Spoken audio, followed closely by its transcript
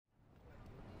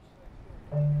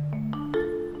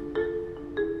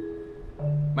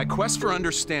My quest for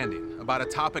understanding about a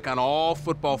topic on all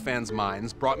football fans'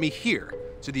 minds brought me here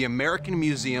to the American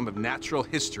Museum of Natural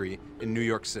History in New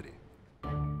York City,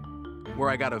 where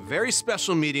I got a very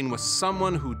special meeting with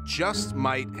someone who just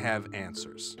might have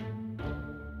answers.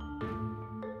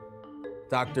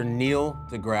 Dr. Neil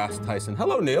DeGrasse Tyson.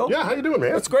 Hello, Neil. Yeah, how you doing,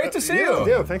 man? It's great to see you.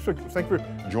 Yeah, thanks for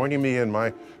joining me in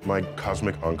my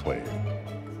cosmic enclave.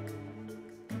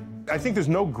 I think there's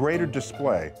no greater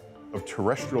display of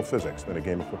terrestrial physics than a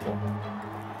game of football.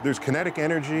 There's kinetic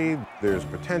energy, there's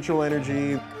potential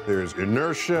energy, there's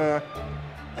inertia,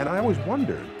 and I always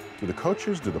wondered, do the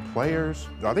coaches, do the players,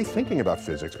 are they thinking about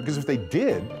physics? Because if they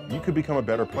did, you could become a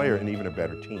better player and even a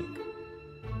better team.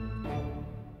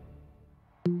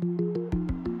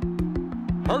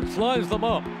 Hurts lines them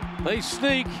up. They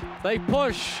sneak, they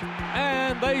push,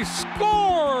 and they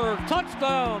score!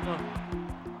 Touchdown!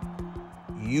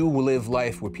 You live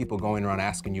life with people going around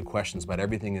asking you questions about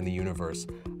everything in the universe.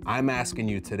 I'm asking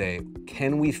you today,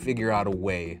 can we figure out a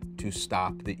way to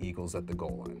stop the Eagles at the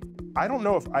goal line? I don't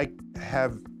know if I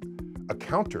have a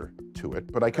counter to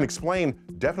it, but I can explain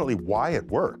definitely why it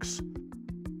works.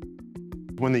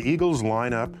 When the Eagles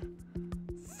line up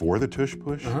for the tush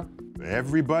push,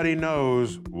 everybody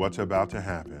knows what's about to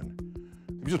happen.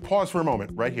 You just pause for a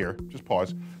moment, right here, just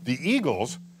pause. The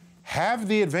Eagles have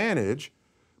the advantage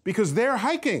because they're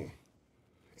hiking.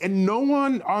 And no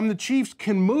one on the Chiefs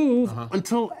can move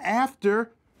until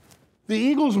after the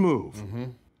Eagles move.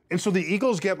 And so the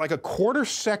Eagles get like a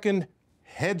quarter-second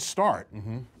head start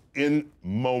in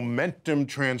momentum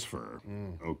transfer,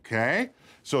 okay?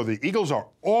 So the Eagles are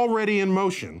already in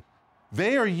motion.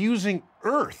 They are using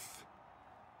Earth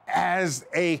as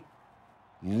a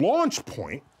launch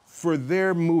point for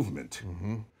their movement.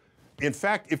 In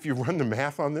fact, if you run the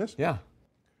math on this,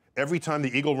 every time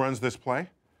the Eagle runs this play,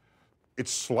 it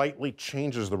slightly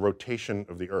changes the rotation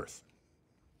of the Earth.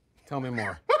 Tell me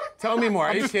more. Tell me more.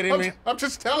 Are you kidding me? I'm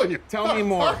just telling you. Tell me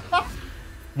more.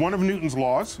 One of Newton's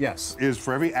laws is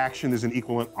for every action there's an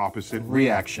equal and opposite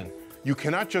reaction. You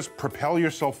cannot just propel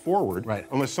yourself forward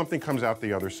unless something comes out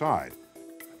the other side.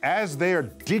 As they are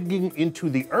digging into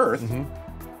the Earth,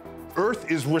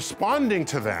 Earth is responding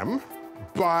to them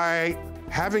by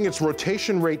having its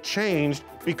rotation rate changed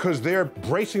because they're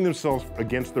bracing themselves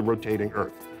against the rotating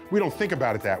Earth. We don't think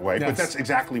about it that way, but that's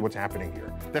exactly what's happening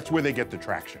here. That's where they get the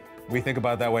traction. We think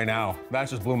about it that way now. That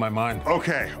just blew my mind.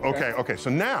 Okay. So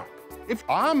now, if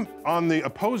I'm on the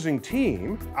opposing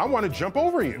team, I want to jump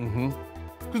over you.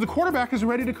 Because the quarterback is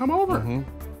ready to come over.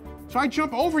 So I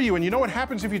jump over you, and you know what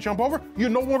happens if you jump over? You're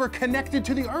no longer connected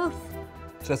to the Earth.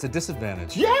 So that's a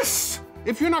disadvantage. Yes!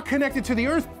 If you're not connected to the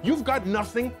Earth, you've got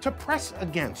nothing to press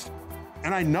against.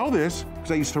 And I know this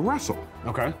because I used to wrestle.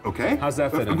 Okay? How's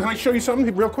that fit in? Can I show you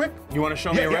something real quick? You want to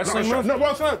show me a wrestling move? No, well,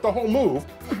 it's not the whole move.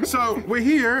 So we're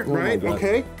here, right?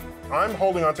 Okay. I'm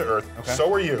holding onto Earth.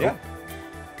 So are you.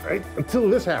 Right? Until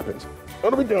this happens.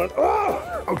 What are we doing?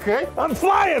 Oh! Okay. I'm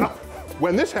flying!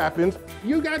 When this happens,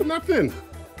 you got nothing.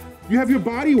 You have your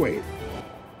body weight.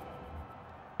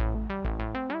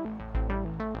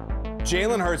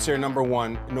 Jalen Hurts here, number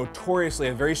one, notoriously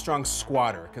a very strong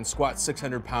squatter, can squat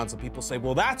 600 pounds, and people say,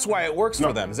 well, that's why it works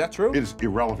for them. Is that true? It is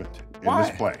irrelevant in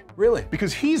this play. Really?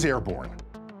 Because he's airborne.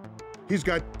 He's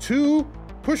got two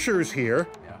pushers here,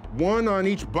 one on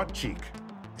each butt cheek.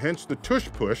 Hence the tush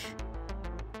push.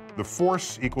 The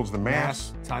force equals the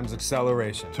mass times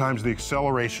acceleration. Times the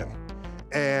acceleration.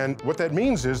 And what that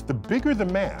means is the bigger the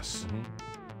mass,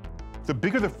 the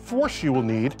bigger the force you will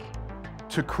need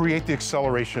to create the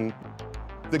acceleration.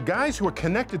 The guys who are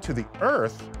connected to the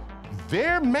Earth,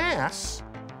 their mass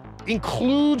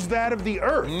includes that of the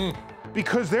Earth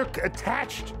because they're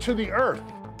attached to the Earth,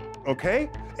 okay?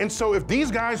 And so if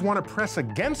these guys want to press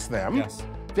against them,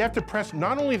 they have to press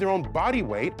not only their own body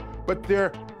weight, but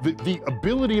the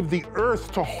ability of the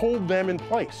Earth to hold them in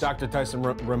place. Dr. Tyson,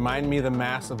 remind me the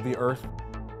mass of the Earth.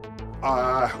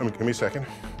 Give me a second.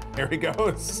 Here he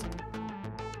goes.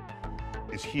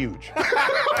 It's huge.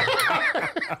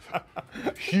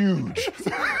 Huge.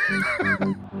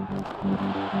 I'm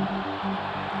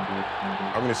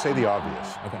going to say the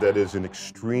obvious. That is an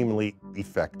extremely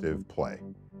effective play.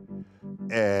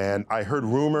 And I heard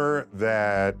rumor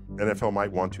that NFL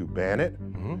might want to ban it.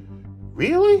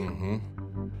 Really?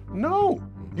 No.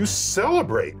 You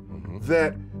celebrate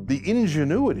that the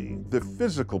ingenuity, the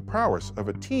physical prowess of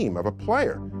a team, of a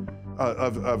player,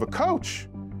 of a coach,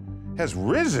 has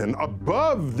risen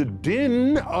above the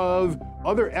din of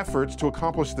other efforts to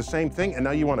accomplish the same thing, and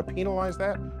now you want to penalize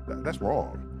that? That's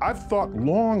wrong. I've thought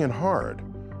long and hard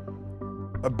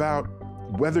about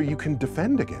whether you can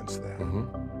defend against that.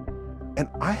 And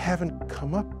I haven't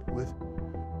come up with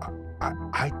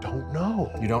I don't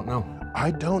know. You don't know?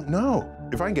 I don't know.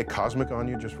 If I can get cosmic on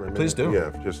you just for a minute. Please do.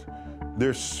 Yeah,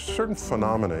 there's certain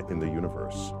phenomena in the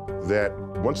universe that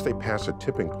once they pass a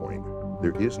tipping point,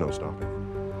 there is no stopping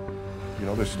it. You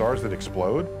know, there's stars that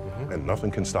explode and nothing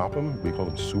can stop them. We call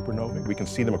them supernovae. We can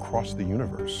see them across the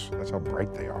universe. That's how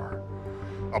bright they are.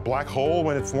 A black hole,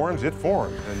 when it forms, and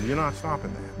you're not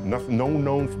stopping that. No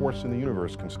known force in the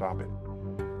universe can stop it.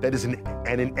 That is an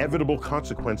inevitable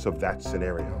consequence of that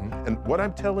scenario. And what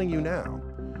I'm telling you now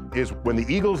is when the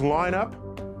Eagles line up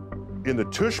in the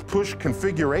tush push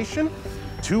configuration,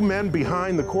 2 men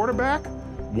behind the quarterback,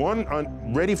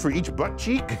 1 ready for each butt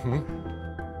cheek,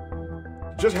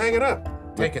 just hang it up.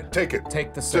 Take it. Take it.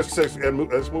 Take the 6. And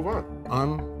let's move on.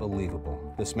 Unbelievable.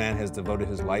 This man has devoted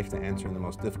his life to answering the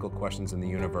most difficult questions in the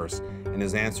universe. And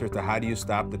his answer to how do you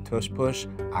stop the tush push,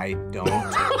 I don't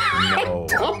know.